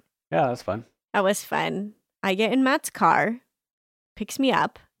date. Yeah, that's fun. That was fun. I get in Matt's car, picks me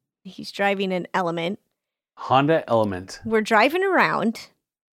up. He's driving an Element. Honda Element. We're driving around.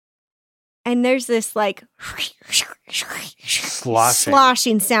 And there's this like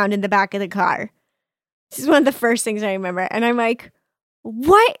sloshing sound in the back of the car. This is one of the first things I remember. And I'm like,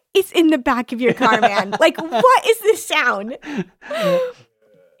 what is in the back of your car, man? Like, what is this sound?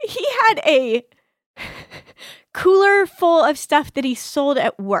 He had a cooler full of stuff that he sold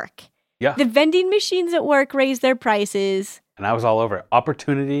at work. Yeah. The vending machines at work raised their prices. And I was all over it.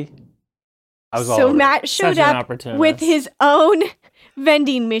 Opportunity. I was all So over Matt it. showed Such an up opportunist. with his own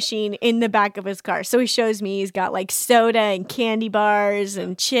vending machine in the back of his car. So he shows me he's got like soda and candy bars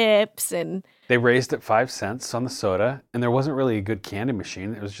and chips and They raised it 5 cents on the soda, and there wasn't really a good candy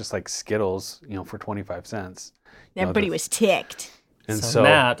machine. It was just like Skittles, for 25 cents. You know, everybody was ticked. And So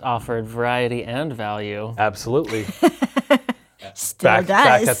Matt offered variety and value. Absolutely. Still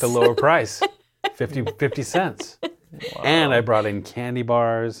back does. at the lower price. 50 cents. And I brought in candy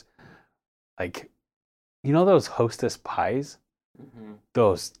bars. Like, those Hostess pies? Mm-hmm.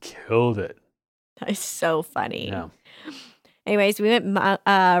 Those killed it. That is so funny. Yeah. Anyways, we went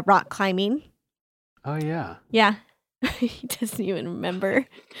rock climbing. Oh, yeah. Yeah. He doesn't even remember.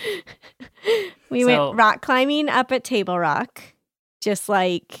 We So- went rock climbing up at Table Rock. Just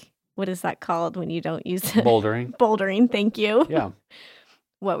like, what is that called when you don't use it? Bouldering. Bouldering, thank you. Yeah.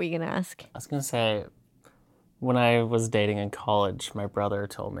 What were you going to ask? I was going to say, when I was dating in college, my brother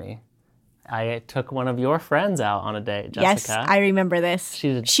told me, I took one of your friends out on a date, Yes, Jessica. I remember this.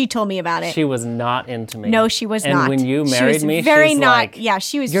 She did- She told me about it. She was not into me. No, she was and not. when you She married was me, very she's not. like, Yeah,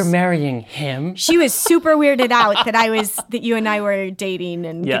 she was. you're marrying him? She was super weirded out that you and I were dating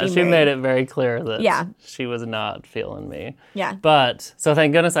and Yeah, getting she married. made it very clear that Yeah. she was not feeling me. Yeah. But, so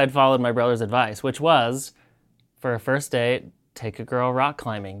thank goodness I'd followed my brother's advice, which was, for a first date, take a girl rock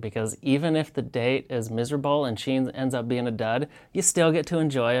climbing, because even if the date is miserable and she ends up being a dud, you still get to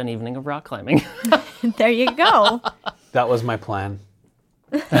enjoy an evening of rock climbing. There you go. That was my plan.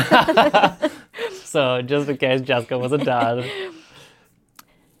 So just in case Jessica wasn't done. I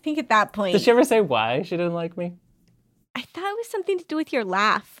think at that point, Did she ever say why she didn't like me? I thought it was something to do with your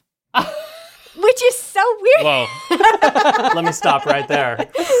laugh, which is so weird. Whoa. Let me stop right there.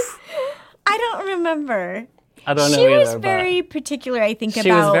 I don't remember. I don't know She either. was very particular, I think, She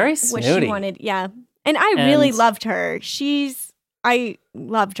about was very what snooty. she wanted. Yeah. And I really And- loved her. I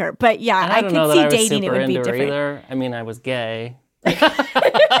loved her. But yeah, And I I don't could know that see I was dating it super would be into her different. either. I mean, I was gay.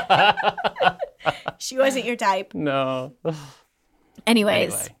 She wasn't your type. No.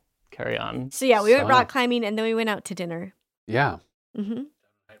 Anyways. Anyway, carry on. So yeah, we went So- rock climbing and then we went out to dinner. Yeah. Mm-hmm.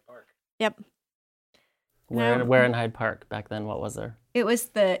 Yep. Where, No. where in Hyde Park back then? What was there?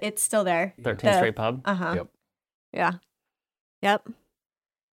 It's still there. 13th Street Pub? Uh-huh. Yep. Yeah. Yep.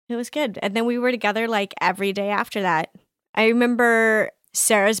 It was good. And then we were together like every day after that. I remember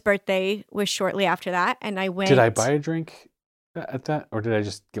Sarah's birthday was shortly after that, and I went. Did I buy a drink at that, or did I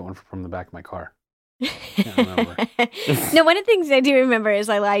just get one from the back of my car? Can't remember. No, one of the things I do remember is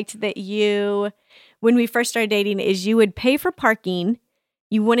I liked that you, when we first started dating, is you would pay for parking.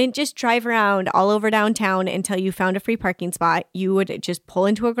 You wouldn't just drive around all over downtown until you found a free parking spot. You would just pull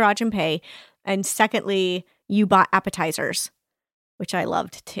into a garage and pay. And secondly, you bought appetizers, which I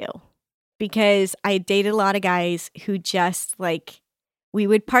loved too. Because I dated a lot of guys who just like, we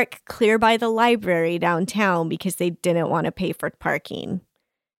would park clear by the library downtown because they didn't want to pay for parking.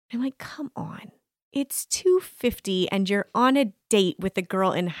 I'm like, come on. It's $2.50 and you're on a date with a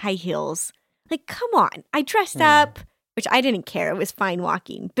girl in high heels. Like, come on. I dressed up, which I didn't care. It was fine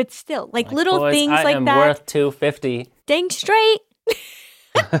walking. But still, like little boys, things I like am that. worth $2.50. Dang straight.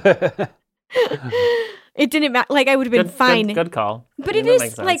 It didn't matter. Like, I would have been fine. Good call. But I it mean, that makes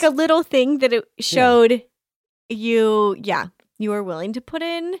is sense. like a little thing that it showed you, you were willing to put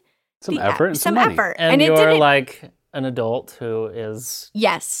in Some the- effort and some money. effort. And it you're didn't. like an adult who is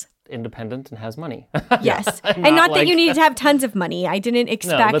Yes. independent and has money. Yes. And not that you like- needed to have tons of money. I didn't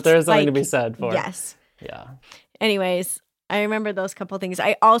expect. No, but there's something to like, be said for it. Yes. Yeah. Anyways, I remember those couple things.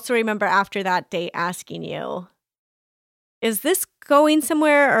 I also remember after that date asking you, is this going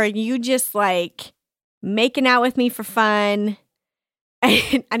somewhere or are you just like making out with me for fun?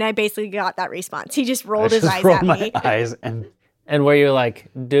 And I basically got that response. He just rolled I his just eyes rolled at my me. eyes and And where you're like,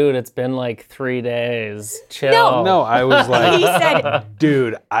 dude, it's been like 3 days. Chill. no, I was like, He said,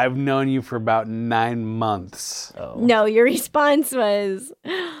 dude, I've known you for about 9 months. Oh. no, your response was,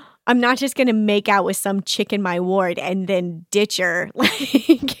 I'm not just going to make out with some chick in my ward and then ditch her.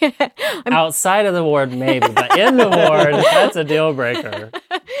 Like, Outside of the ward, maybe, but in the ward, that's a deal breaker.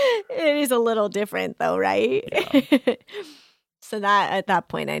 it is a little different though, right? So that at that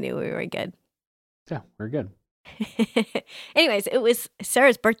point I knew we were good. Yeah, we're good. Anyways, it was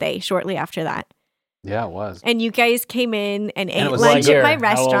Sarah's birthday shortly after that. Yeah, it was. And you guys came in and ate it was lunch like at my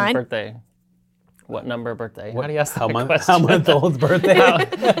How old restaurant. birthday? What number birthday? How do you ask how that month, question? how month old's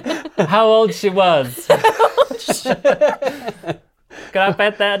birthday? How old she was? Can I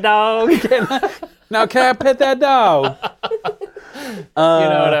pet that dog? You Now can I pet that dog? know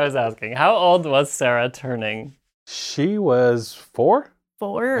what I was asking. How old was Sarah turning? She was 4?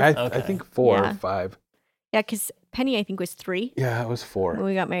 4. I Okay. think 4 Yeah. or 5. Yeah, because Penny I think was 3 Yeah, it was 4. when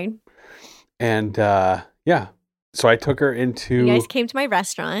we got married. And yeah, so I took her You into guys came to my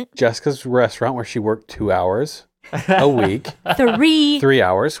restaurant. Jessica's restaurant where she worked 2 hours a week, 3. 3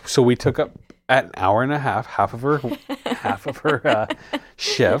 hours. So we took up at an hour and a half, half of her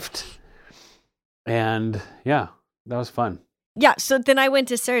shift. And yeah, that was fun. Yeah, so then I went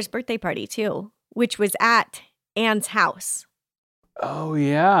to Sarah's birthday party too, which was at Anne's house. Oh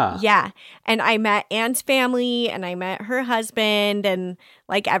yeah. Yeah. And I met Anne's family and I met her husband and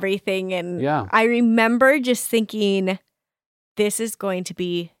like everything. And Yeah. I remember just thinking, this is going to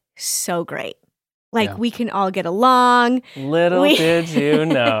be so great. Like Yeah. we can all get along. Little We- did you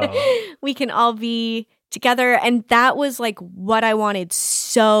know. We can all be together. And that was like what I wanted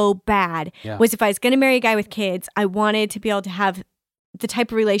so bad Yeah. was if I was going to marry a guy with kids, I wanted to be able to have the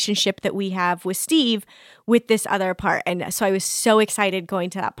type of relationship that we have with Steve with this other part. And so I was so excited going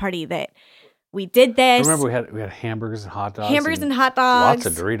to that party that we did I this. remember we had hamburgers and hot dogs. Hamburgers and hot dogs.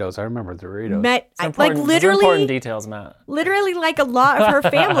 Lots of Doritos. I remember Doritos. Met It's like important- those are important literally details, Matt. like a lot of her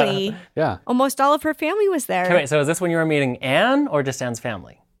family. Yeah. Almost all of her family was there. Okay, wait, so is this when you were meeting Anne or just Anne's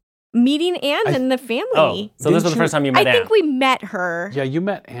family? Meeting Anne and the family. Oh, so this was the Didn't first you- time you I met Anne. think we met her. Yeah, you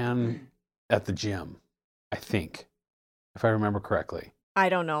met Anne at the gym, I think, if I remember correctly. I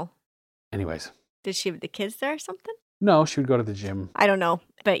don't know. Anyways, Did she have the kids there or something? no, she would go to the gym. I don't know.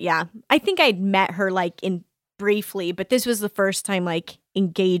 But yeah, I think I'd met her like in briefly, but this was the first time like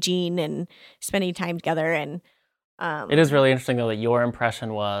engaging and spending time together. And It is really interesting, though, that your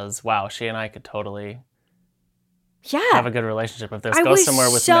impression was, wow, she and I could totally Yeah. have a good relationship. If this I goes was somewhere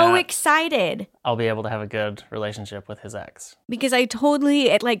with so Matt, excited I'll be able to have a good relationship with his ex. because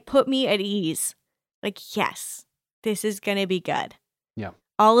it like put me at ease. Like, yes, this is going to be good. Yeah.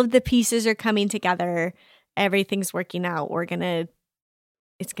 All of the pieces are coming together. Everything's working out.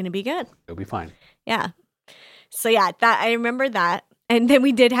 It's going to be good. It'll be fine. Yeah. So yeah, that I remember that. And then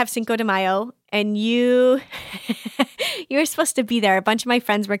we did have Cinco de Mayo, and you were supposed to be there. A bunch of my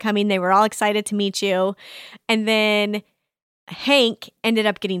friends were coming. They were all excited to meet you. And then Hank ended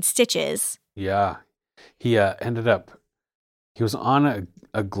up getting stitches. Yeah. He he was on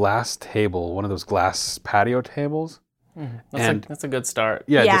a glass table, one of those glass patio tables. That's a good start.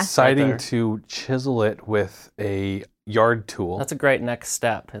 Yeah, Yeah. deciding Right there. to chisel it with a yard tool. That's a great next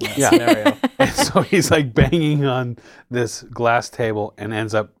step in that Yeah. scenario. And so he's like banging on this glass table and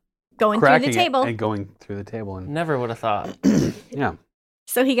ends up Going through cracking the table. it and going through the table. And Never would have thought. yeah.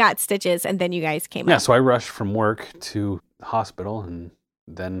 So he got stitches, and then you guys came Yeah, up. so I rushed from work to the hospital and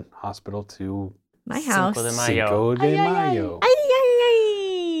then hospital to My house. Cinco de Mayo. Cinco de Mayo, Ay,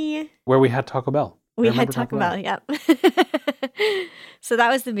 ay, ay. where we had Taco Bell. We I had remember Taco Bell, yep. So that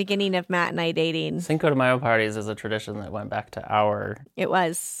was the beginning of Matt and I dating. Cinco de Mayo parties is a tradition that went back to our. It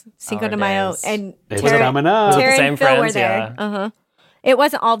was Cinco Our de Mayo, days. and It's Tara, coming up. the Tara same and Phil were friends, there. yeah. Uh-huh. It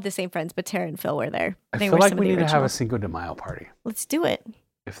wasn't all of the same friends, but Tara and Phil were there. I They feel were like some we of the need to have a originals. Cinco de Mayo party Let's do it.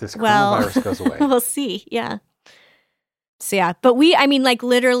 if this Well, coronavirus goes away. we'll see. Yeah. So yeah, but like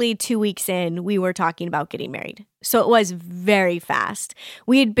literally 2 weeks in, we were talking about getting married. So it was very fast.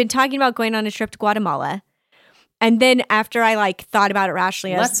 We had been talking about going on a trip to Guatemala. And then after I like thought about it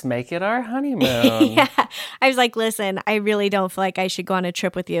rationally, I was Let's make it our honeymoon. yeah. I was like, listen, I really don't feel like I should go on a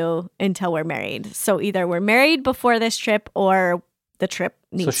trip with you until we're married. So either we're married before this trip or the trip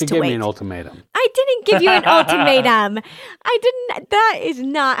needs So she to gave wait. me an ultimatum. I didn't give you an ultimatum. I didn't. That is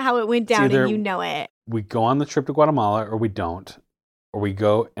not how it went down, either- and you know it. We go on the trip to Guatemala or we don't, or we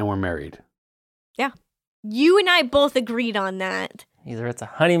go and we're married. You and I both agreed on that. Either it's a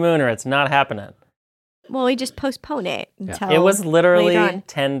honeymoon or it's not happening. Well, we just postpone it until It was literally later on.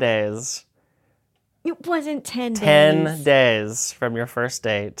 10 days. It wasn't 10 days. 10 days from your first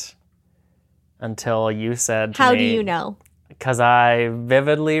date until you said to How me, do you know? Because I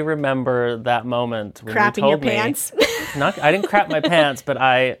vividly remember that moment when Crapping you your told me. pants. I didn't crap my pants, but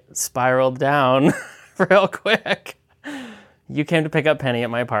I spiraled down real quick. You came to pick up Penny at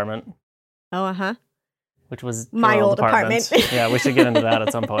my apartment, Oh, uh-huh. which was My your old apartment. Yeah, we should get into that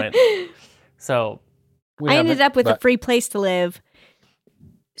at some point. So I ended up with a but free place to live.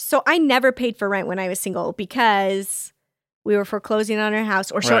 So I never paid for rent when I was single because we were foreclosing on our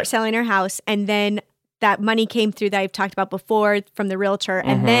house or short Right. selling our house. And then that money came through that I've talked about before from the realtor. Mm-hmm.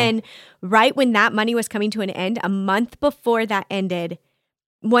 And then right when that money was coming to an end, a month before that ended,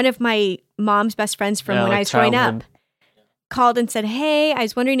 one of my mom's best friends from Yeah, when like I was growing up childhood. called and said, hey, I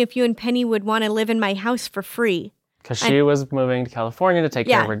was wondering if you and Penny would want to live in my house for free. because she was moving to California to take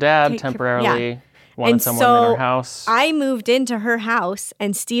care Yeah, of her dad take care- temporarily, wanted And someone in so her house. I moved into her house,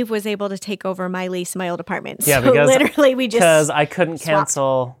 and Steve was able to take over my lease in my old apartment. Yeah, so because- literally we Because just I couldn't swapped.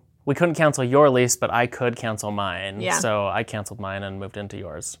 cancel. We couldn't cancel your lease, but I could cancel mine. Yeah. So I canceled mine and moved into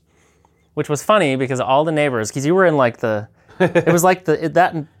yours, which was funny because all the neighbors, because you were in like the, it was like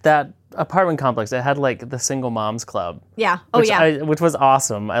that apartment complex. It had like the single moms club. yeah. Oh yeah. Which was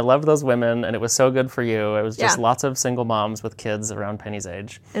awesome. I loved those women, and it was so good for you. It was just Yeah. lots of single moms with kids around Penny's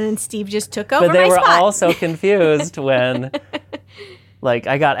age. And then Steve just took over But they my were spot. all so confused when, like,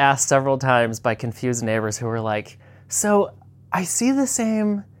 I got asked several times by confused neighbors who were like, "So I see the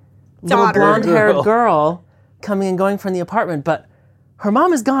same little Daughter. blonde-haired Girl. girl coming and going from the apartment, but her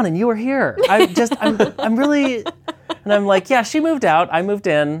mom is gone and you were here. I'm really." And I'm like, "Yeah, she moved out. I moved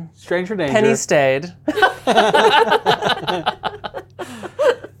in. stranger danger. Penny stayed."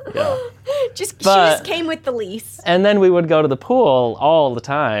 she but- just came with the lease. And then we would go to the pool all the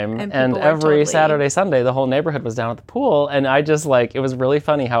time. And And people were every totally- Saturday, Sunday, the whole neighborhood was down at the pool. And I just like, it was really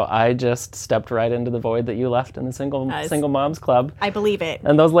funny how I just stepped right into the void that you left in the single moms club. I believe it.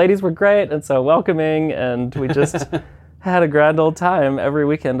 And those ladies were great and so welcoming. And we just had a grand old time every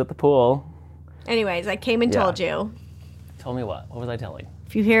weekend at the pool. Anyways, I came and Yeah. told you. Tell me what? What was I telling?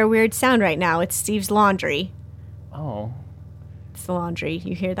 If you hear a weird sound right now, it's Steve's laundry. Oh, It's the laundry.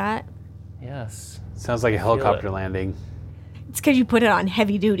 You hear that? yes. Sounds like a helicopter landing. It's because you put it on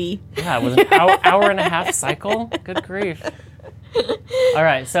heavy duty. Yeah, it was an hour and a half cycle. Good grief. All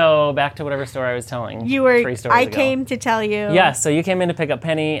right, so back to whatever story I was telling. You were. 3 stories I ago. came to tell you. Yeah, so you came in to pick up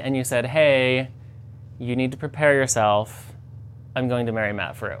Penny and you said, hey, you need to prepare yourself. I'm going to marry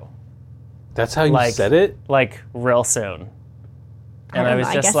Matt Frew. That's how you said it? Like real soon. And I was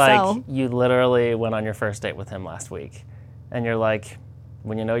I just guess like, so. you literally went on your first date with him last week. And you're like,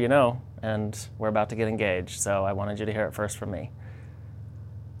 when you know, you know. And we're about to get engaged. So I wanted you to hear it first from me.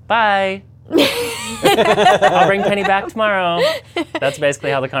 Bye. I'll bring Penny back tomorrow. That's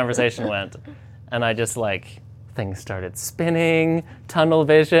basically how the conversation went. And I just things started spinning, tunnel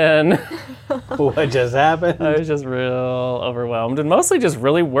vision. What just happened? I was just real overwhelmed and mostly just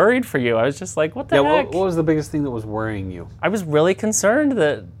really worried for you. I was just like, what the heck? What was the biggest thing that was worrying you? I was really concerned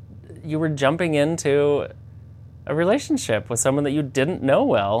that you were jumping into a relationship with someone that you didn't know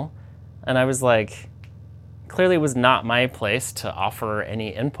well. And I was like, clearly it was not my place to offer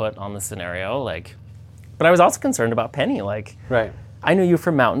any input on the scenario. But I was also concerned about Penny. Right. I knew you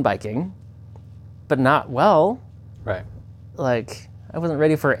from mountain biking, but not well. Right. I wasn't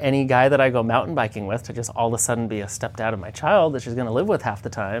ready for any guy that I go mountain biking with to just all of a sudden be a stepdad of my child that she's going to live with half the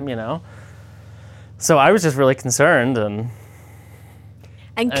time, So I was just really concerned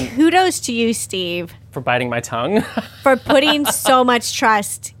And kudos to you, Steve, for biting my tongue. for putting so much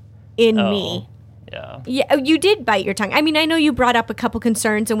trust in me. Yeah. Yeah, you did bite your tongue. I mean, I know you brought up a couple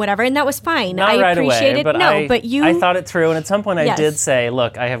concerns and whatever, and that was fine. Not I right appreciate away, it. but but you... I thought it through, and at some point I Yes. did say,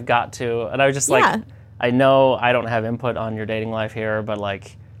 look, I have got to, and I was just Yeah. I know I don't have input on your dating life here, but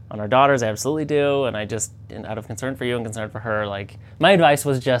on our daughters, I absolutely do, and I just, out of concern for you and concern for her, my advice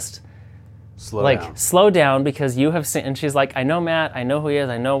was just, Slow down. slow down, because you have seen, and she's like, I know Matt, I know who he is,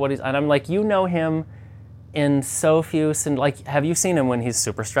 I know what he's, and I'm like, you know him in so few, have you seen him when he's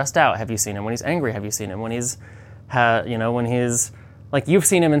super stressed out? Have you seen him when he's angry? Have you seen him when he's, when he's, you've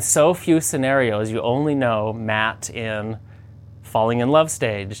seen him in so few scenarios. You only know Matt in falling in love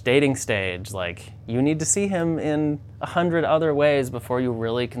stage, dating stage. You need to see him in 100 other ways before you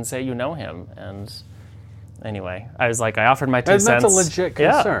really can say you know him. And anyway, I was I offered my 2 And cents. that's a legit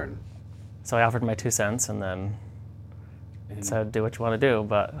concern. Yeah. So I offered my 2 cents and then said, do what you want to do,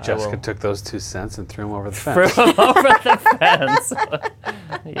 but Jessica took those 2 cents and threw them over the threw fence. him over the fence.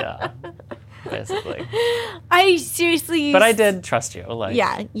 Yeah, basically. I seriously... But I did trust you.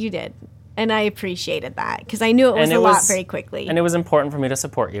 Yeah, you did. And I appreciated that, because I knew it was And a lot very quickly. And it was important for me to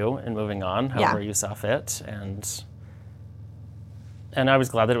support you in moving on, however Yeah. you saw fit. And I was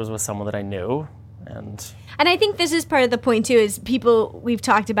glad that it was with someone that I knew. And I think this is part of the point, too, is we've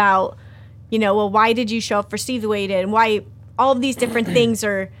talked about, well, why did you show up for Steve the way you did? And why all of these different things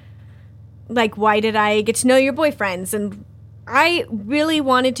are, why did I get to know your boyfriends? And I really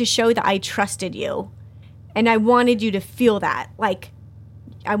wanted to show that I trusted you. And I wanted you to feel that.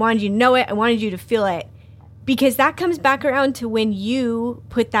 I wanted you to know it. I wanted you to feel it. Because that comes back around to when you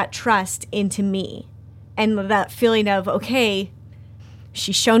put that trust into me. And that feeling of, okay,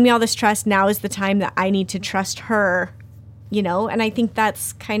 she's shown me all this trust. Now is the time that I need to trust her, And I think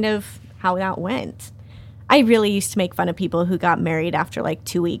that's kind of how that went. I really used to make fun of people who got married after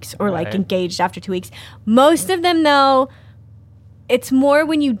 2 weeks or Right. engaged after 2 weeks. Most of them, though, it's more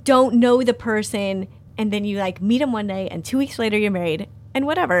when you don't know the person and then you meet them one day and 2 weeks later you're married and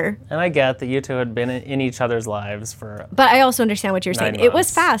whatever. And I get that you two had been in each other's lives for... But I also understand what you're saying. 9 It was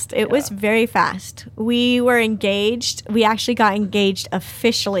months. fast. It was very fast. We were engaged. We actually got engaged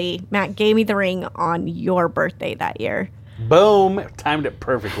officially. Matt gave me the ring on your birthday that year. Boom. Timed it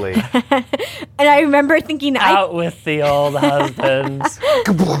perfectly. And I remember thinking, Out with the old husband.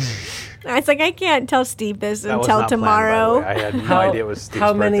 I was like, I can't tell Steve this That was until not planned, tomorrow. by the way. I had no idea it was Steve's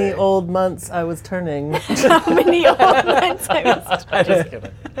How many birthday. old months I was turning. How many old months I was. Just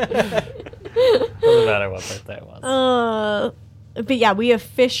kidding. Doesn't matter what birthday it was. But yeah, we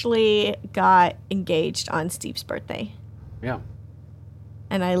officially got engaged on Steve's birthday. Yeah.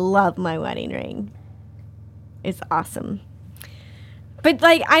 And I love my wedding ring. It's awesome. But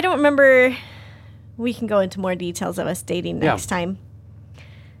I don't remember. We can go into more details of us dating next time.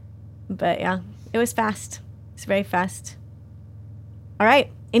 But yeah, it was fast. It's very fast. All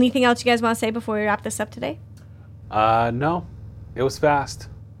right. Anything else you guys want to say before we wrap this up today? No. It was fast.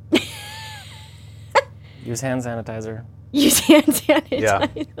 Use hand sanitizer. Use hand sanitizer. Yeah.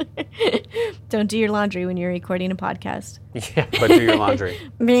 Don't do your laundry when you're recording a podcast. Yeah. But do your laundry.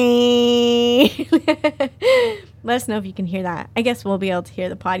 Let us know if you can hear that. I guess we'll be able to hear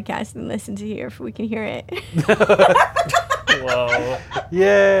the podcast and listen to hear if we can hear it. Whoa.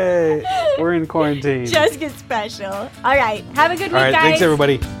 Yay. We're in quarantine. Just get special. All right. Have a good week, All right. guys. Thanks,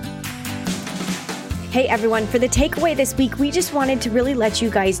 everybody. Hey everyone, for the takeaway this week, we just wanted to really let you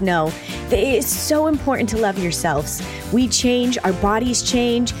guys know that it is so important to love yourselves. We change, our bodies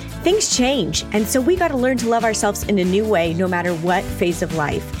change, Things change, and so we got to learn to love ourselves in a new way no matter what phase of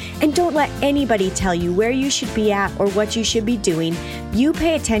life. And don't let anybody tell you where you should be at or what you should be doing. You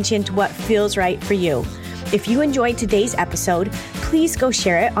pay attention to what feels right for you. If you enjoyed today's episode, please go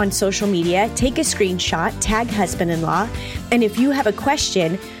share it on social media, take a screenshot, tag husband-in-law, and if you have a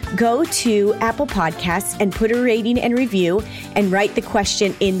question, go to Apple Podcasts and put a rating and review and write the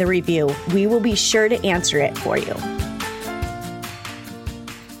question in the review. We will be sure to answer it for you.